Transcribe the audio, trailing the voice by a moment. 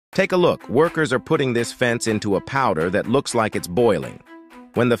Take a look. Workers are putting this fence into a powder that looks like it's boiling.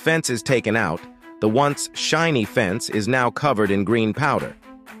 When the fence is taken out, the once shiny fence is now covered in green powder.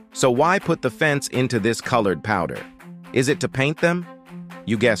 So why put the fence into this colored powder? Is it to paint them?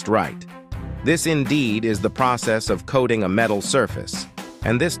 You guessed right. This indeed is the process of coating a metal surface.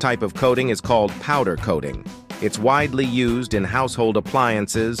 And this type of coating is called powder coating. It's widely used in household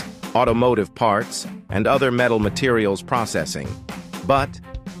appliances, automotive parts, and other metal materials processing. But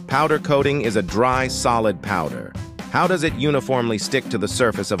powder coating is a dry, solid powder. How does it uniformly stick to the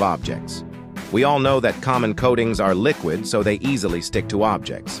surface of objects? We all know that common coatings are liquid, so they easily stick to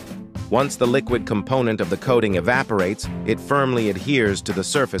objects. Once the liquid component of the coating evaporates, it firmly adheres to the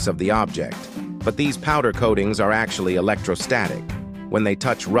surface of the object. But these powder coatings are actually electrostatic. When they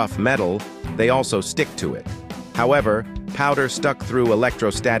touch rough metal, they also stick to it. However, powder stuck through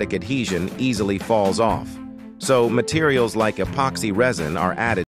electrostatic adhesion easily falls off. So materials like epoxy resin are added